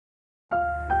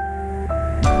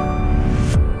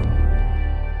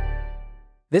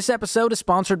This episode is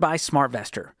sponsored by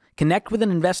SmartVestor. Connect with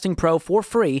an investing pro for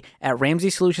free at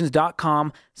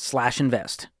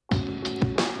RamseySolutions.com/invest.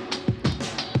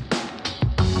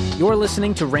 You're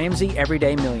listening to Ramsey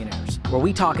Everyday Millionaires, where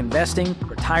we talk investing,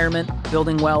 retirement,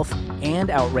 building wealth, and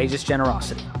outrageous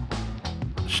generosity.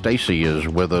 Stacy is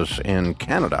with us in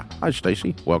Canada. Hi,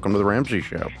 Stacy. Welcome to the Ramsey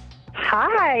Show.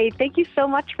 Hi. Thank you so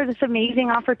much for this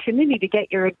amazing opportunity to get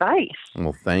your advice.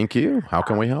 Well, thank you. How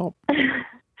can we help?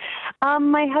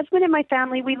 My husband and my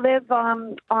family, we live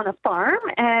on a farm,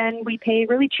 and we pay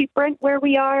really cheap rent where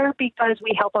we are because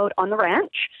we help out on the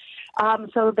ranch.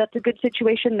 So that's a good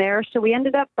situation there. So we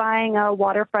ended up buying a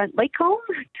waterfront lake home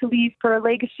to leave for a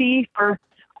legacy for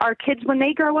our kids when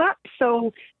they grow up.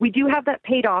 So we do have that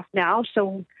paid off now.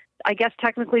 So I guess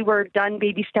technically we're done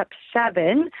baby step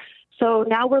 7. So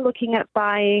now we're looking at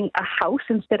buying a house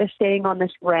instead of staying on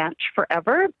this ranch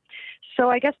forever. So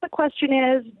I guess the question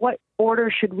is, what order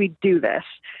should we do this?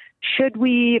 Should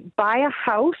we buy a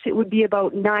house? It would be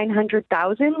about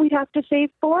 $900,000 we'd have to save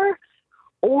for.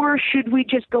 Or should we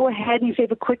just go ahead and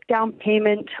save a quick down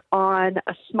payment on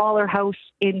a smaller house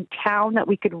in town that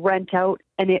we could rent out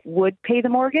and it would pay the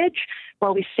mortgage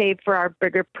while we save for our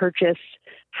bigger purchase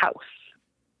house?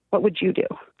 What would you do?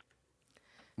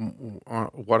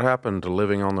 What happened to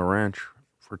living on the ranch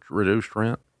for reduced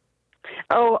rent?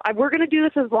 Oh, we're going to do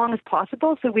this as long as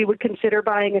possible. So we would consider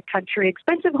buying a country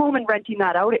expensive home and renting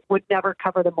that out. It would never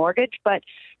cover the mortgage, but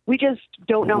we just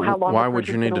don't know how long. Why would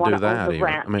you need to do that?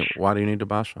 I mean, why do you need to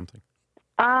buy something?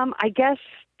 I guess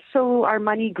so our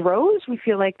money grows. We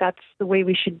feel like that's the way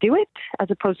we should do it, as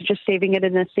opposed to just saving it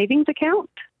in a savings account.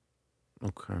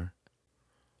 Okay.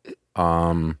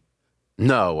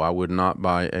 No, I would not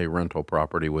buy a rental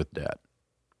property with debt.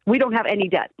 We don't have any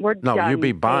debt. We're No, you'd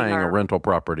be buying a rental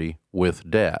property with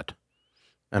debt,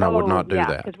 and I would not do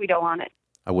that because we don't want it.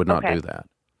 I would not do that.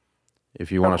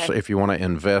 If you want to, if you want to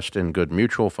invest in good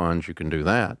mutual funds, you can do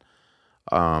that.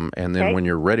 And then when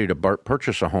you're ready to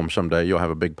purchase a home someday, you'll have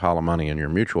a big pile of money in your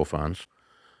mutual funds.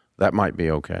 That might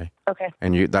be okay. Okay.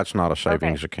 And that's not a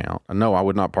savings account. No, I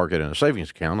would not park it in a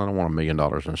savings account. I don't want $1 million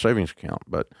in a savings account,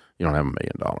 but you don't have $1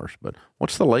 million. But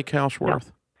what's the lake house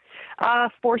worth?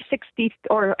 $460,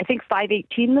 or I think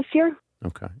 $518 this year.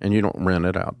 Okay, and you don't rent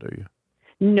it out, do you?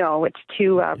 No, it's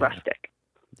too rustic.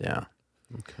 Yeah.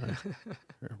 Okay.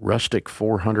 Rustic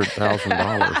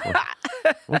 $400,000.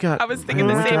 We got. I was thinking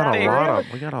the same thing.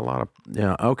 We got a lot of.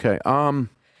 Yeah. Okay. No.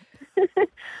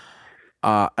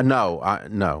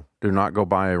 Do not go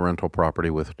buy a rental property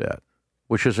with debt,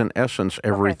 which is in essence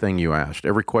everything you asked.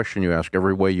 Every question you asked,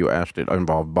 every way you asked it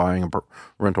involved buying a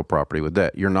rental property with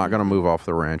debt. You're not going to move off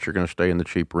the ranch. You're going to stay in the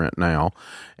cheap rent now.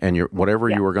 And whatever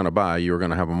you were going to buy, you were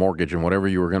going to have a mortgage. And whatever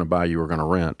you were going to buy, you were going to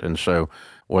rent. And so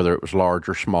whether it was large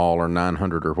or small or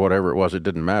 900 or whatever it was, it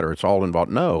didn't matter. It's all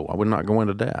involved. No, I would not go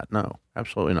into debt. No,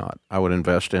 absolutely not. I would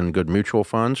invest in good mutual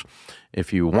funds.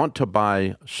 If you want to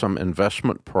buy some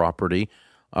investment property,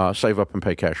 save up and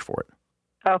pay cash for it.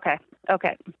 Okay.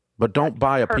 But don't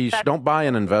buy don't buy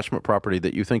an investment property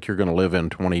that you think you're going to live in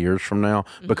 20 years from now,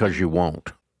 because you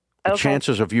won't. The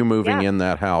chances of you moving in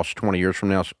that house 20 years from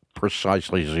now is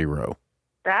precisely 0.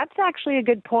 That's actually a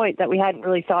good point that we hadn't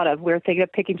really thought of. We were thinking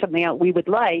of picking something out we would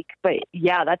like, but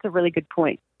yeah, that's a really good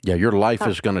point. Yeah, your life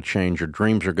is going to change. Your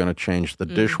dreams are going to change. The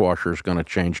dishwasher is going to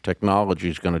change. Technology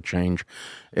is going to change.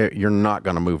 You're not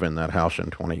going to move in that house in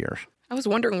 20 years. I was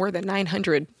wondering where the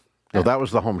 900. No, that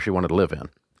was the home she wanted to live in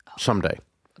someday.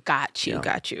 Got you.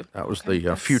 That was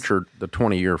the future, the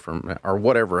 20 year from, or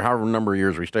whatever, however number of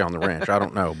years we stay on the ranch. I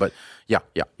don't know. But yeah.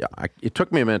 It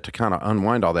took me a minute to kind of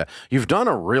unwind all that. You've done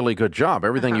a really good job.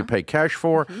 Everything you pay cash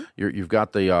for, you've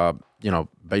got the,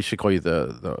 basically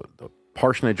the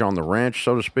parsonage on the ranch,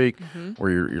 so to speak, where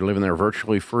you're living there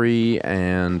virtually free,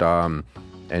 and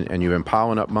you've been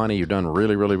piling up money. You've done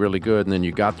really, really, really good. And then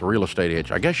you got the real estate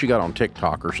itch. I guess you got on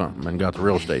TikTok or something and got the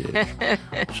real estate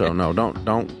itch. So no,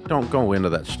 don't go into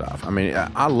that stuff. I mean,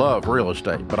 I love real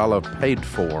estate, but I love paid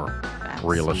for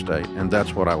real estate. And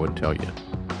that's what I would tell you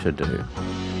to do.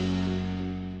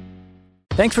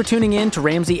 Thanks for tuning in to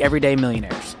Ramsey Everyday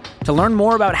Millionaires. To learn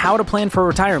more about how to plan for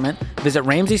retirement, visit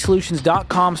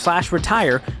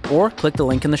RamseySolutions.com/retire or click the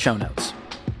link in the show notes.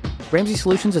 Ramsey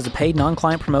Solutions is a paid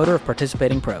non-client promoter of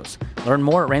participating pros. Learn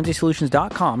more at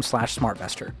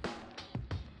RamseySolutions.com/SmartVestor.